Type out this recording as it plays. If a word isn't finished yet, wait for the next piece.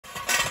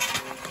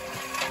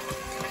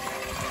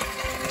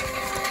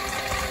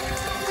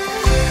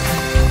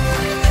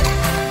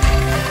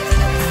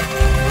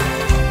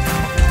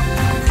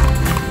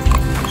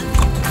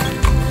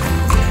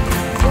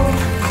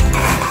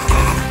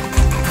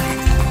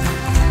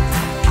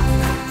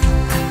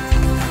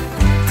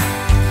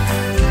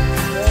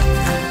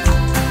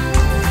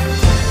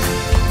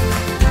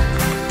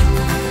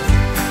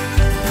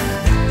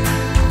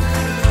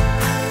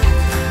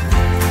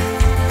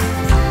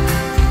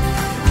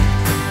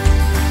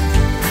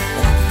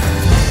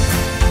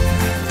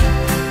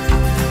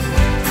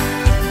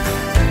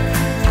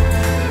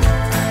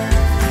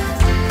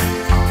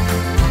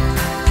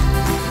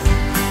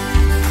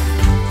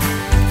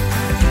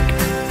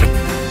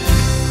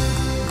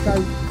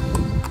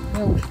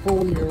Nell's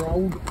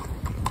 4-year-old.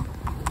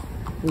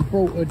 We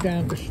brought her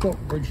down to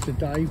Stockbridge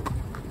today.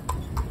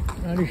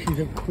 Now this is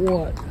a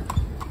quiet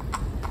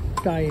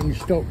day in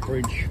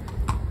Stockbridge.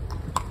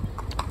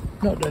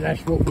 Not that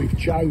that's what we've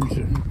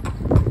chosen.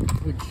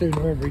 We'd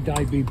sooner every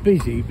day be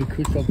busy,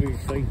 because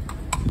obviously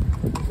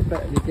it's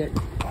better to get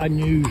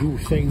unusual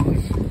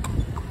things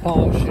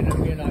passing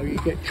them. You know, you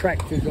get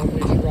tractors on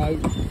this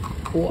road,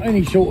 or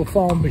any sort of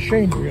farm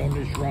machinery on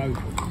this road,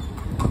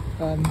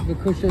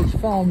 because there's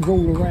farms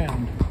all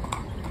around,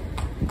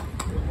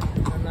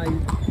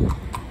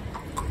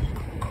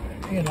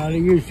 and they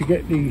used to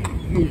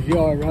use the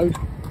high road,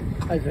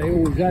 as they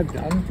always have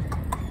done,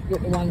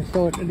 get the one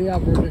side to the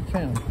other of the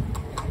town.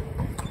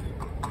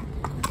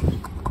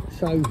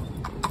 So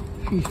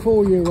she's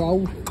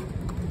 4-year-old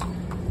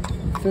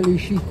filly.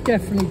 She's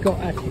definitely got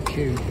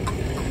attitude.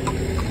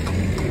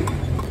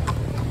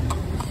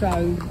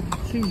 So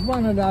she's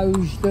one of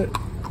those that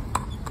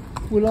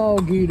will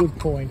argue the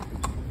point.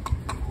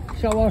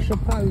 So I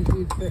suppose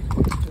we'd best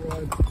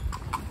describe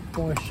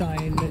by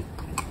saying that,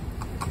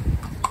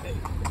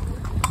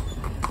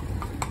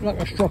 like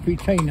a stroppy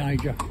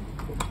teenager,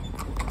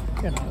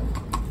 you know,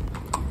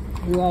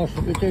 who asks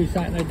them to do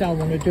something, they don't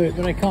want to do it,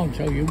 but they can't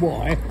tell you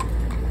why.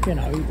 You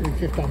know, they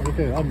just don't want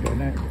to do it. I'm doing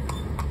that.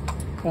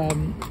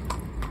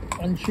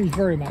 And she's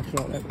very much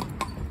like that.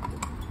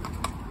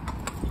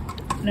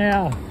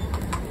 Now,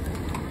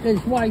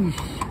 there's ways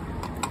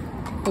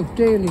of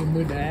dealing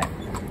with that.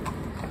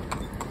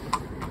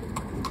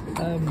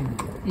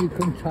 You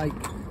can take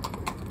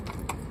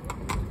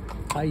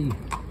a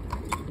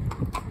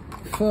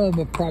firm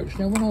approach.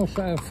 Now, when I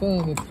say a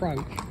firm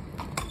approach,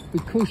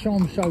 because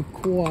I'm so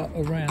quiet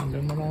around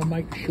them, and I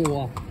make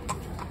sure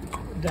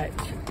that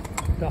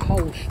the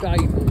whole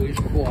stable is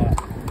quiet.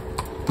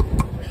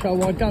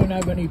 So I don't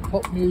have any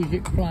pop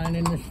music playing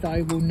in the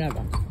stable,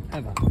 never,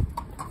 ever.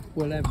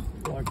 We'll have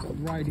like a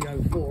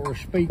Radio 4 or a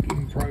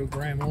speaking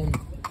program on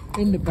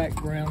in the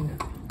background,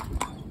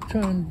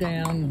 turned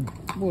down,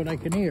 well, they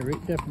can hear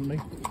it definitely,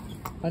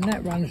 and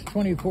that runs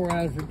 24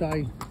 hours a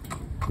day,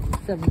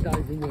 7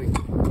 days a week.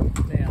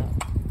 Now,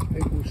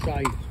 people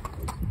say,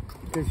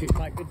 does it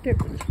make a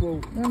difference? Well,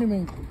 the only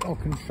thing I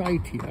can say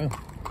to you,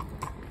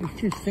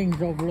 it's just things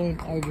I've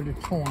learnt over the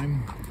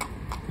time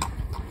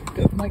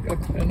that make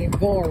an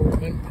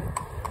environment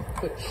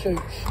that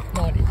suits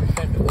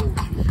 90% of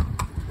horses.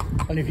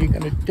 And if you're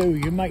going to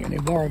you make an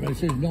environment that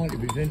says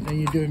 90%, then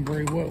you're doing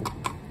very well.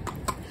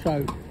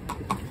 So,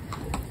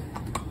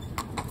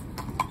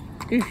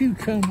 if you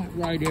turn that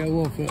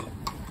radio off at,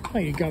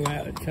 say you go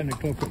out at 10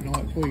 o'clock at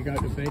night before you go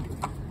to bed,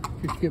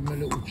 just give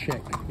them a little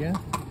check, yeah?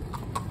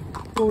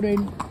 Well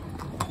then,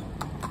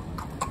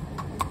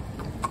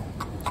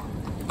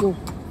 you'll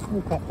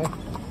walk up there.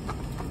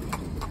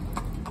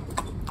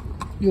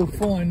 You'll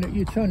find that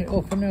you turn it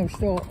off and they'll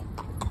start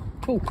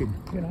talking,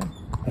 you know.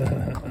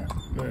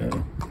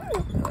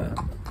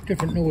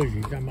 Different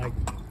noises they make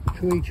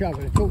to each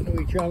other. They're talking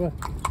to each other.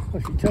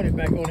 Once you turn it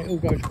back on, it all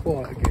goes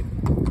quiet again.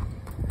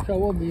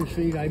 So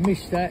obviously they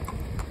miss that,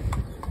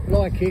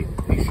 like it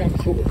is some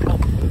sort of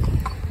comfort.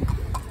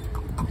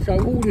 So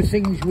all the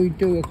things we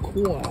do are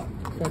quiet.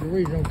 So the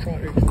reason I'm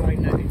trying to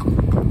explain that is,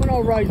 when I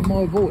raise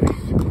my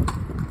voice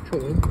to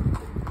them,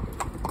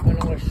 and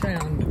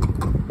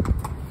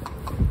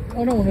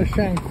I don't want to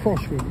sound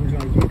cross with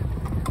them,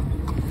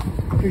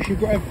 because you've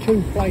got to have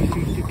 2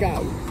 places to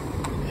go.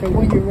 So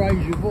when you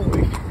raise your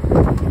voice,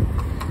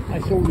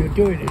 that's all you're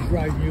doing is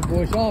raising your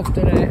voice.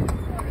 After that,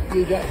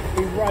 you'd have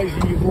to be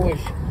raising your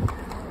voice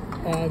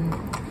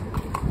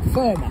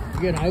firmer,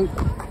 you know,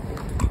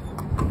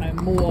 and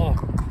more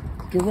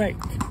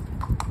direct,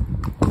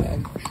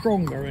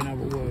 stronger, in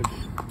other words.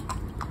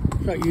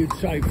 So you'd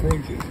say, for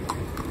instance,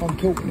 I'm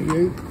talking to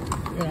you,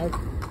 you know.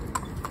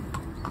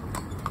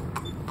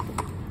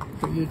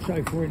 So you'd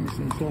say, for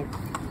instance, like,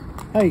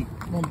 hey,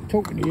 I'm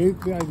talking to you,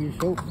 behave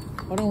yourself.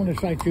 I don't want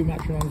to say too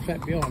much when I'm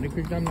sat behind it,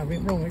 because there's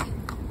nothing wrong with it.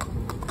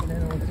 And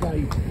then I'll say,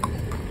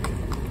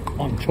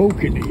 I'm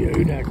talking to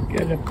you, now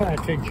pay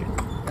attention,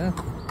 yeah?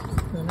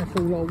 And that's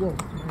all I want.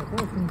 Now, if I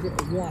can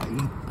get away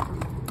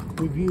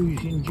with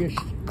using just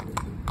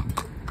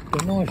the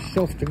nice,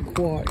 soft and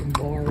quiet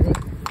environment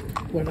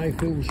where they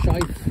feel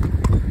safe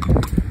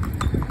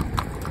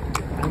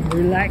and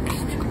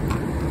relaxed,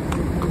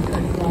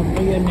 that's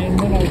lovely. And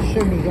then as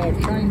soon as I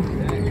change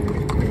that,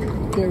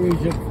 there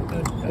is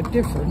a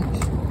difference.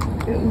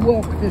 It'll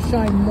work the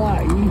same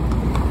way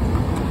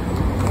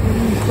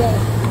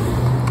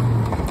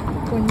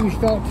when you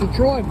start to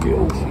drive the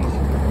horses,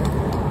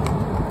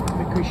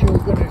 because you're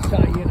going to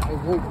say, you know,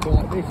 walk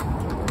like this,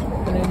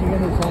 and then you're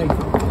going to say,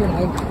 you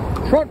know,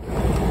 trot,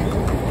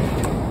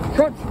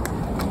 trot.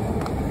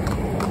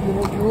 You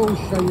want your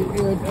horse, so you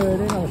heard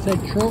it, I said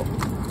trot,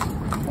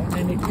 and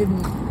then it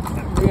didn't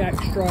react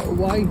straight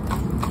away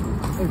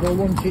as I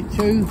want it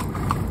to,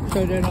 so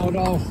then I'd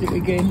ask it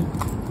again.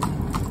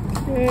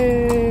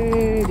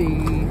 Steady,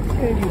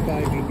 steady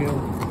baby girl.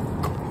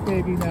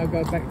 Steady, now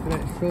go back to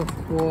that soft,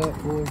 quiet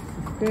voice.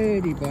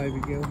 Steady baby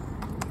girl.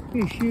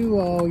 Yes you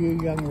are, you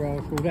young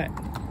rascal. That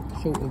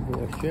sort of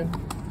voice, yeah?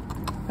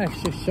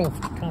 That's the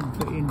soft,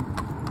 comforting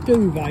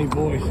duvet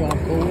voice, I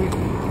call it.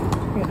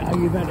 You know,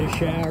 you've had a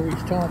shower,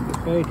 it's time for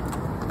bed.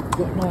 You've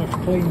got nice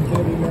clean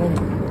bedding on.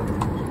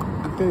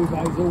 The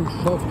duvet's all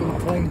soft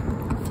and clean.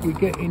 You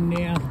get in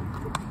there,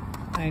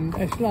 and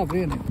it's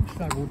lovely, isn't it?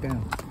 Snuggle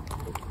down.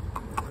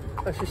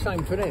 That's the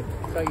same for them.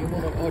 So you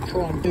want to, I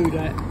try and do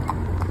that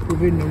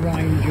within the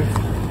range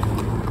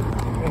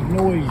of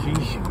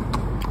noises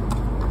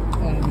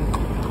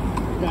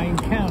they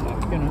encounter,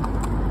 you know.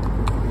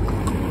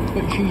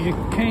 But she's a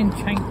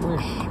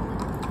cantankerous,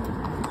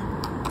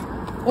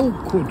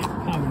 awkward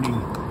pony.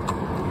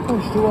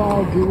 Wants to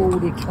argue all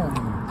the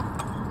time.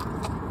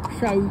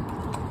 So,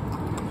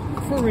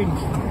 for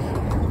instance,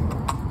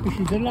 this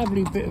is a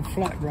lovely bit of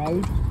flat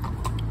road,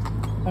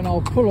 and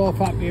I'll pull off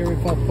up here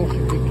if I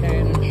possibly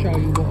can and show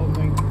you what I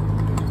mean.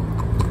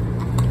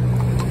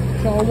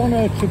 So I want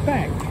her to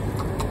back,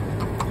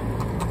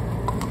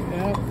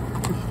 yeah,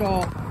 to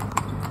start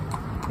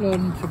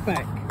learning to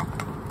back.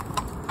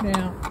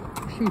 Now,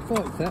 she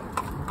fights that.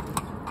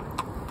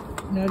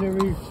 Now there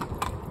is,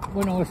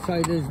 when I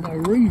say there's no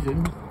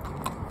reason,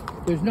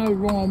 there's no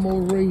rhyme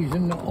or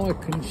reason that I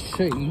can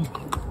see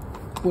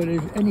where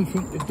there's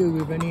anything to do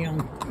with any,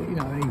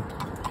 any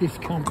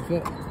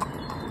discomfort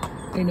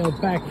in her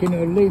back, in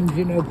her limbs,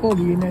 in her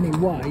body in any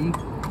way,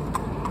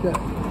 that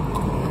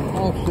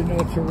asking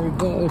her to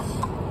reverse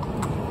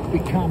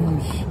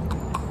becomes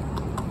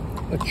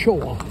a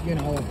chore, you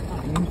know, a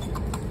pain.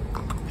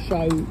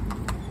 So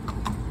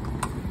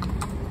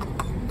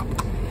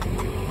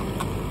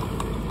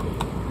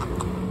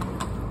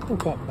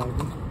look up,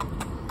 baby.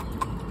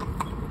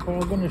 Well,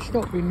 I'm going to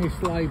stop in this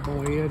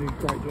lay-by here. These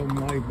great long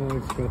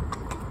lay-bys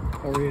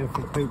are here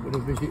for people to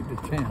visit the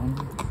town.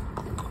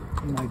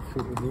 And made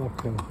sort of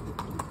like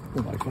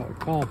almost like a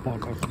car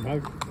park, I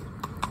suppose.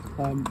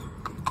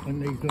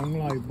 And these long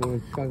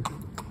lay-bys. So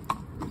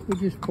we're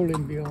just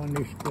pulling behind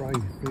this grey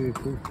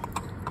vehicle.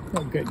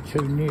 Not get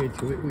too near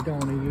to it. We don't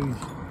want to use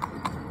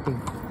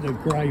the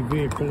grey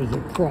vehicle as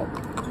a prop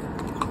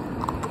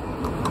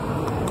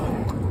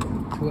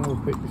to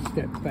help it to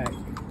step back.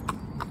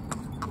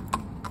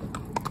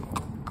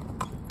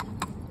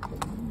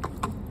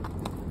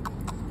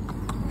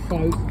 So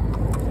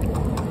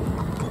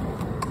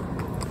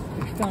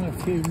it's done a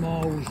few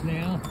miles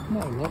now,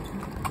 not a lot.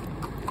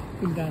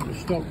 Been down to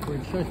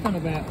Stockbridge, so it's done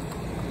about,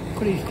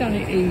 but it's done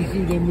it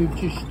easy. Then we've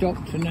just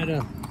stopped and had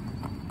to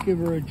give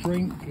her a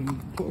drink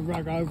and put a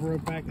rug over her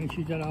back, and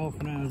she's had half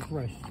an hour's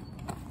rest.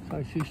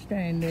 So she's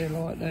standing there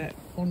like that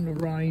on the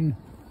rain,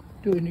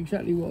 doing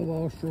exactly what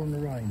I've asked her on the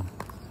rain.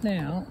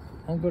 Now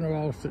I'm going to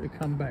ask her to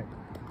come back.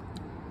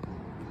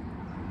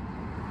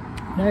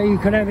 Now you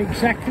could have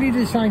exactly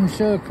the same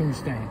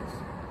circumstance,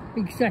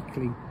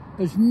 exactly,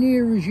 as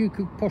near as you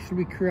could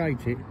possibly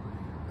create it.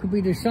 Could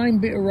be the same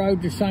bit of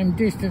road, the same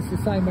distance, the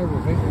same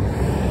everything.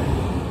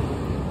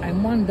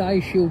 And one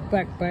day she'll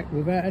back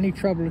without any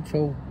trouble at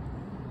all.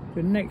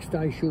 The next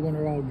day she'll want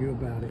to argue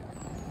about it.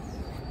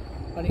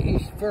 And it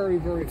is very,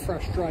 very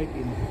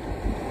frustrating,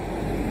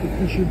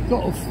 because you've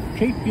got to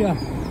keep your,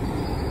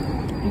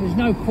 there's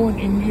no point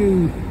in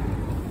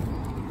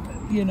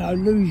you know,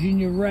 losing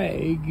your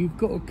rag. You've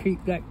got to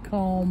keep that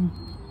calm,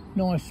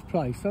 nice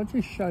place. I'll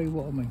just show you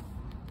what I mean.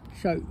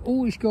 So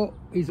all it's got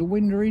is a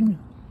windering,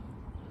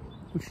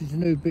 which is the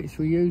new bits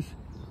we use,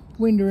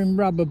 windering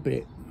rubber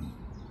bit.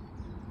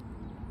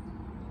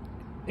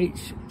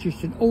 It's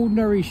just an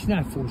ordinary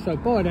snaffle. So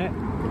by that,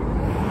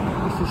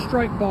 it's a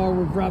straight bar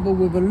of rubber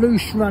with a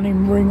loose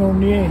running ring on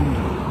the end.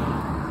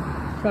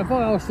 So if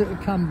I ask her to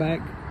come back,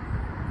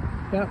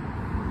 yep,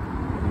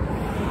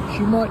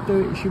 she might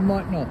do it, she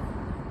might not.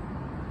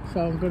 So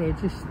I'm going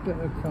to just let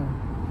her come.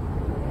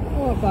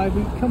 All right,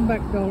 baby, come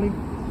back, darling.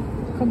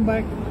 Come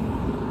back.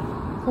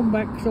 Come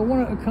back. So I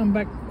want her to come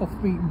back off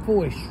me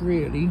voice,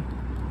 really.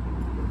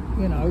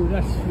 You know,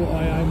 that's what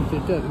I aim to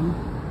do.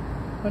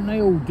 And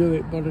they all do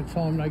it by the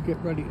time they get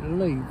ready to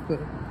leave. But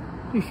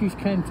this is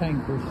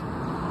cantankerous.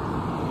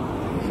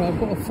 So I've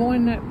got to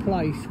find that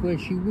place where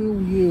she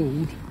will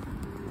yield.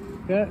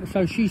 Yeah,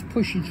 so she's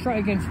pushing straight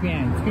against my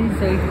hands. Can you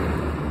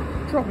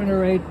see? Dropping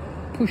her head,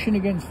 pushing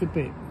against the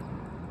bit.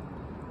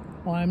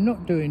 I am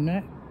not doing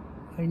that,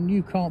 and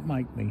you can't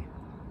make me.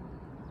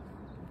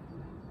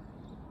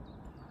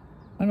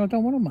 And I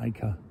don't want to make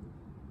her.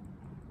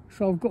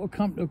 So I've got to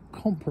come to a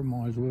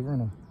compromise with her,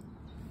 haven't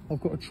I?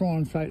 I've got to try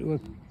and say to her,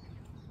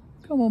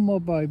 come on, my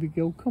baby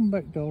girl, come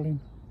back,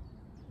 darling.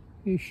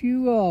 Yes,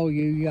 you are,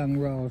 you young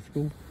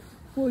rascal.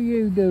 What are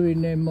you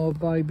doing then, my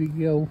baby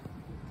girl?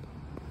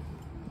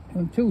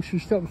 Until she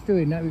stops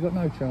doing that, we've got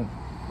no chance.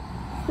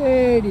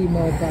 Steady,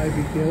 my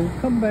baby girl.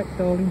 Come back,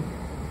 darling.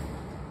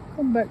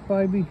 Come back,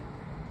 baby.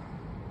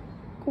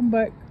 Come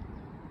back.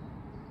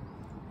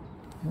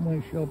 I'll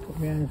make sure I put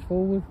my hands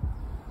forward.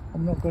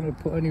 I'm not going to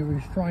put any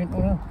restraint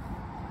on her.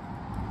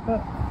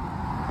 But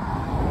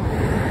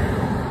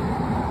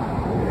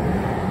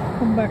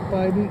come back,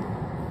 baby.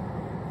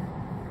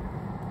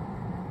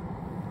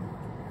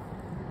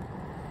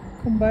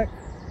 Come back.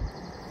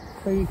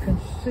 So you can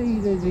see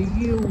there's a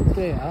yield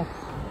there,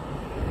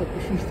 but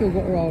she's still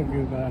got to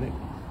argue about it.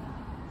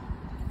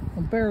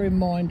 And bear in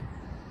mind,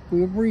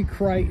 we're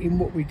recreating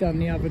what we done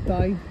the other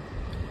day,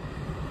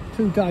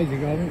 2 days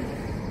ago. I think.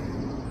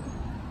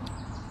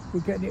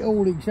 We're getting it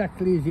all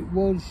exactly as it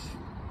was.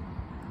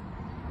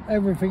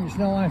 Everything's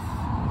nice,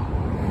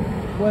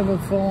 weather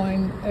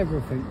fine,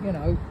 everything, you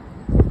know.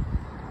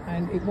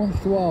 And it wants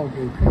to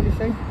argue, can you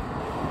see?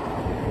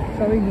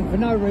 So even for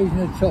no reason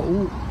at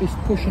all, it's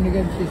pushing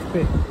against this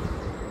bit.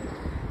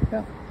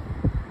 Yeah.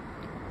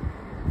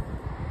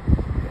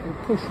 It'll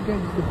push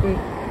against the bit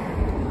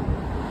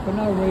for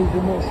no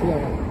reason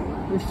whatsoever.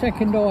 The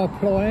second I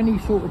apply any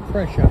sort of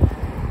pressure,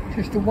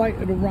 just the weight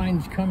of the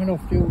reins coming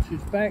off the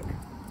horse's back,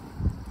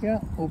 yeah,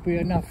 will be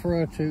enough for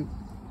her to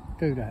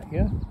do that,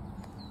 yeah?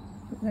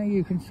 But now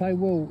you can say,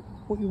 well,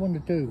 what you want to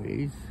do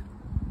is,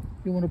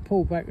 you want to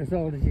pull back as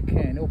hard as you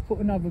can, or put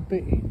another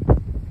bit in.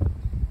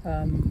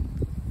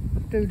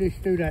 Do this,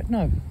 do that.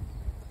 No.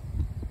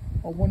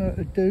 I want her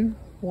to do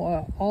what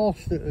I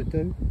asked her to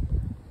do,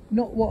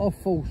 not what I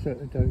forced her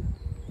to do.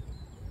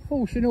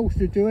 Forcing a horse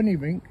to do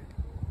anything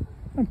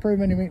don't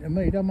prove anything to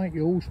me, don't make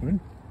you a horseman.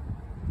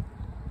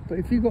 But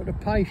if you've got the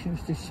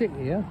patience to sit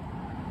here,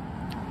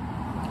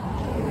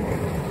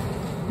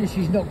 this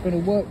is not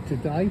going to work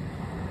today.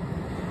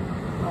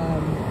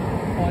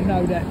 I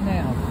know that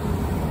now.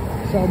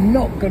 So I'm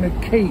not going to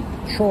keep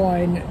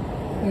trying,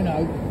 you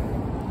know,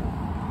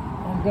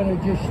 I'm going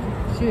to just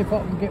see if I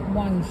can get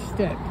one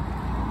step.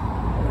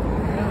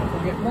 Now, if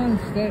I get one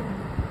step,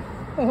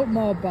 oh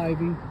my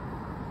baby,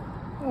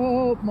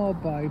 oh my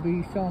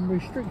baby. So I'm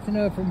restricting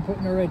her from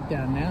putting her head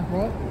down now,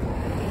 right?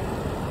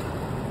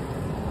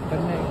 Her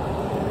neck.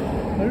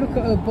 Now look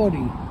at her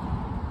body.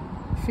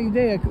 See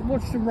there,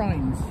 watch the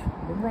reins.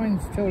 The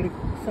reins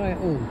say it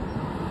all,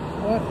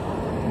 right?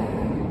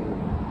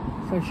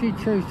 So she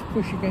chose to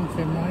push against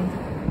them reins,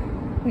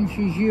 and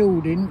she's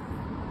yielding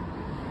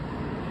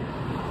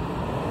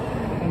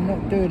and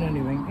not doing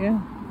anything,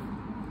 yeah?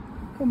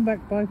 Come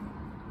back, babe.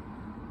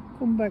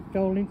 Come back,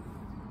 darling.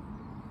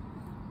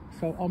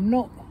 So I'm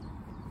not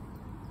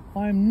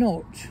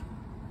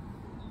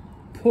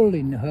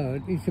pulling her.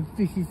 This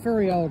is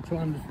very hard to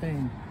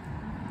understand,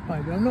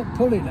 baby. I'm not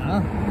pulling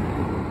her.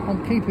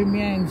 I'm keeping my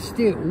hand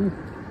still,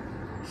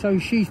 so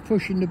she's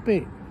pushing the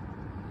bit.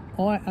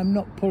 I am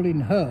not pulling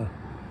her.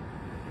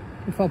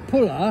 If I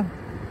pull her,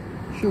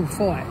 she'll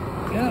fight.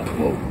 Yeah.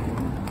 Whoa.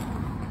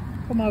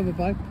 Come over,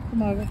 babe.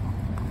 Come over.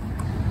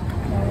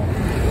 Come over.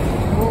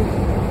 Whoa.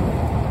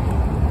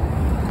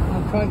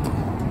 Okay.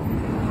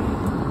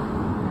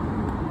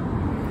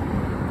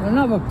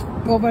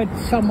 I've had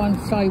someone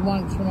say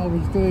once when I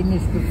was doing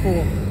this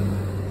before,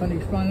 and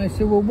explain, they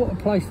said, well, what a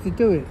place to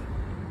do it.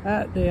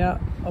 Out there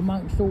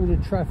amongst all the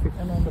traffic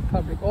and on the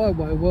public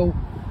highway. Well,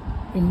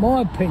 in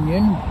my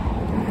opinion,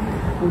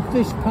 with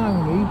this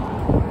pony,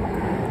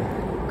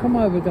 come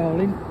over,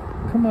 darling,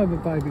 come over,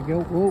 baby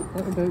girl. Well,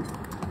 that'll do.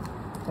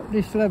 At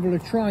this level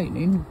of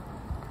training,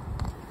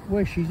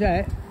 where she's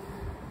at,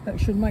 that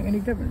shouldn't make any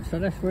difference. So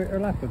that's where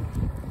it'll happen.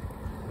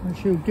 And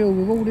she'll deal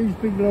with all these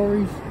big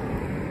lorries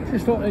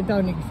just like they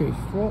don't exist.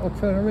 Right, I'll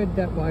turn her head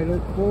that way,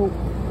 look. Whoa.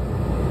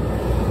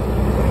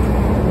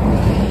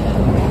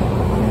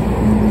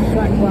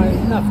 Slack way,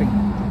 nothing.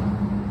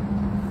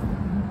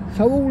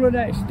 So all of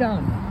that's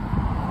done.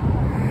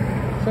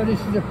 So this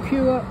is a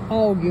pure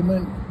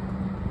argument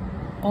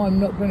I'm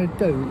not going to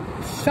do.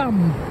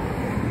 Some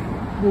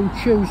will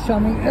choose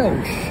something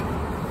else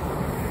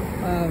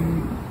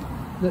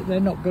that they're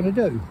not going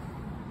to do.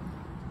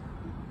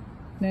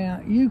 Now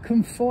you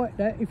can fight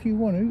that if you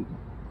want to.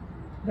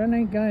 That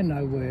ain't going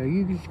nowhere.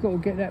 You just got to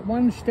get that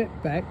one step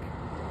back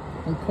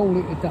and call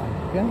it a day,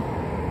 yeah?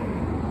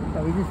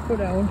 So we just put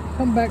that on.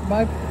 Come back,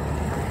 babe.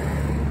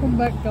 Come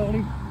back,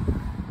 darling.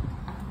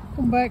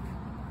 Come back.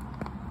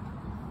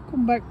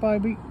 Come back,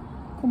 baby.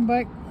 Come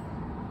back.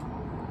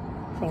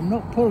 So I'm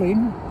not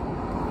pulling.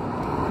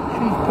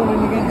 She's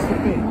pulling against the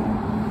bit.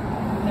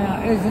 Now,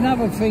 there's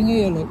another thing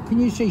here, look. Can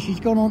you see she's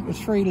gone on to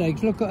 3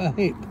 legs? Look at her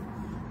hip.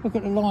 Look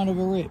at the line of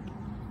her hip.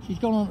 She's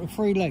gone on to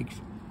 3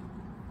 legs.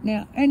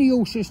 Now, any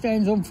horse that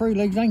stands on 3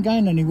 legs ain't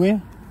going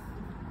anywhere.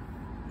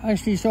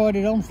 That's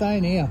decided I'm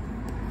staying here.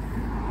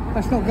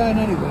 That's not going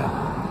anywhere.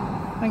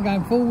 Ain't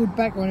going forward,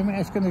 back or anything.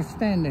 That's going to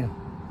stand there.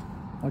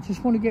 I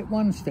just want to get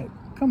one step.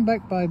 Come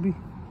back, baby.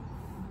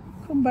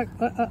 Come back.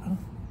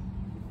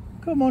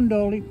 Come on,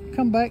 darling.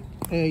 Come back.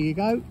 There you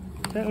go.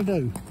 That'll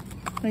do.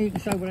 Now you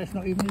can say, well, that's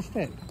not even a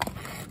step.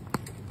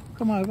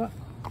 Come over.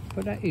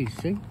 But that is,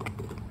 see?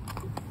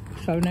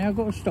 So now I've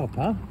got to stop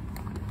her.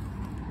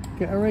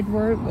 Get her head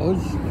where it was.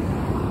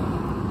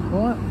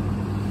 Right.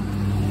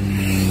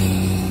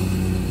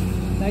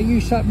 Now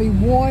you say to me,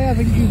 why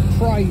haven't you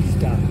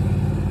praised her?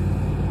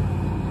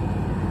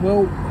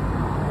 Well,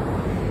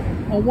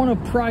 I want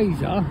to praise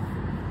her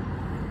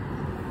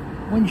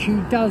when she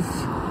does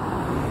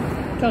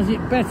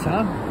it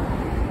better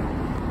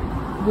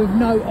with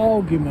no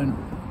argument.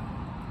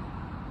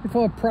 If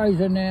I praise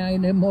her now,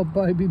 and then my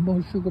baby,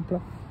 my sugar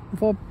plum,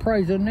 if I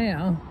praise her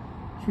now,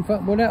 she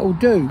thought, well, that'll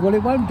do. Well,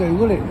 it won't do,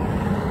 will it?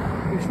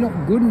 It's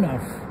not good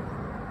enough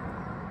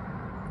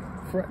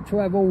to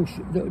have a horse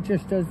that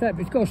just does that,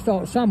 but it's got to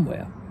start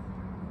somewhere.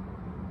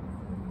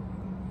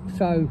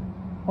 So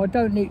I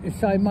don't need to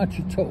say much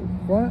at all,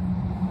 right?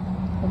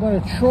 I'm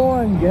going to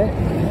try and get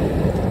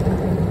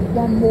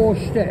one more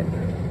step.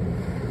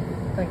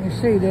 You can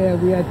see there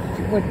we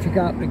went to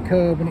go up the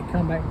curb and it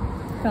come back,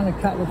 done a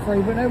couple of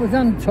three, but that was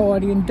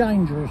untidy and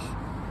dangerous.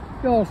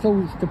 Your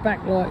horse to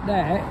back like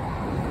that,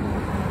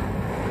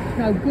 it's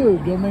no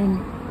good. I mean,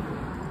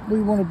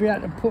 we want to be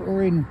able to put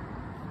her in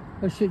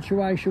a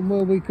situation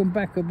where we can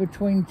back her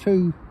between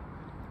two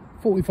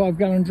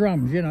 45-gallon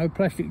drums, you know,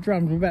 plastic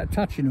drums without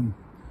touching them,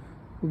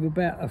 with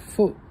about a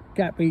foot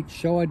gap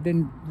each side,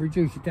 then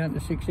reduce it down to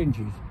 6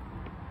 inches.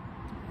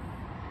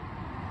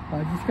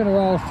 I'm just going to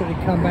ask her to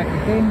come back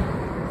again,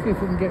 see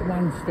if we can get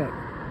one step.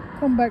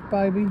 Come back,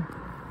 baby.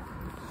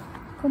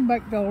 Come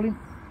back, darling.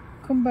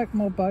 Come back,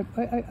 my babe.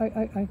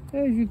 Hey.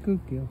 There's your good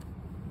girl.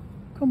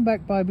 Come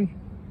back, baby.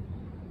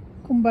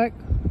 Come back.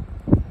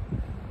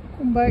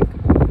 Come back.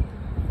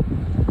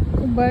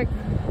 Come back.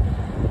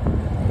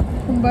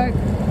 Come back.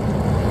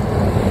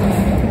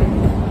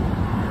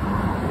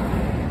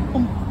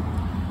 Come.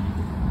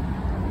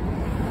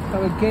 So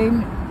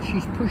again,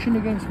 she's pushing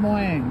against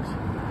my hands.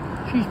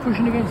 She's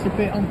pushing against the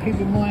bit, I'm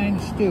keeping my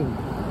hands still.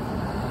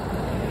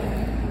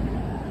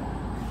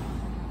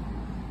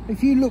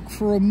 If you look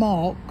for a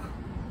mark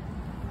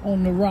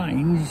on the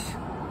reins,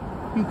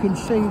 you can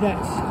see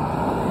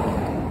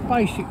that's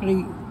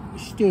basically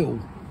still.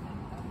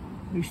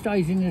 It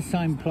stays in the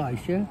same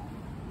place, yeah?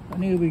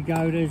 And here we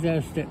go, there's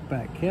our step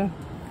back, yeah?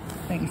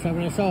 Thank you so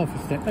much, that's half a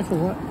step, that's all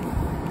right.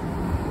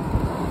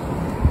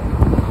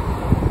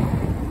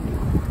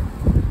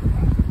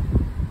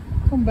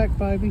 Come back,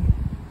 baby.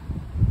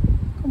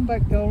 Come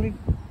back, darling.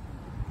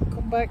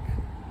 Come back.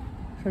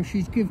 So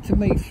she's given to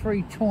me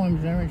 3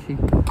 times now, hasn't she?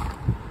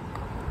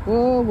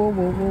 Whoa, whoa,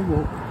 whoa, whoa,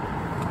 whoa.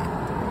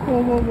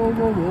 Whoa, whoa, whoa,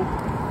 whoa, whoa.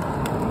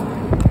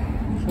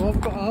 So I've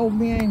got to hold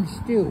my hand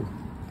still.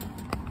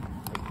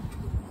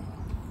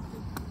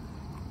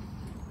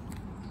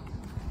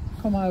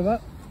 Come over.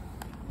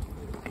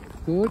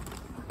 Good.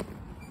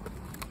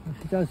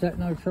 If she does that,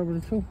 no trouble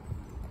at all.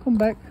 Come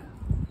back.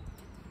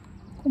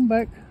 Come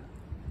back.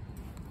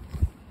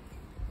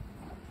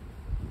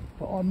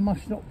 But I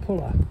must not pull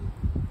her.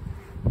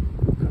 I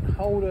can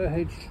hold her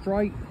head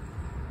straight.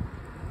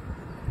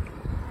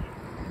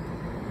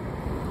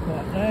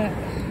 Like that.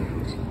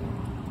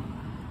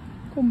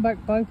 Come back,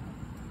 babe.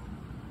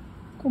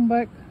 Come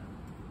back.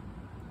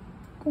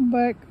 Come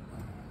back.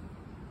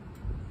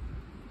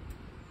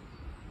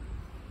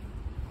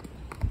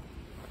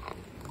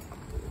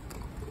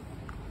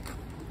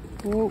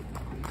 Whoa.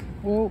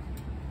 Whoa.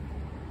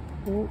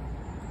 Whoa.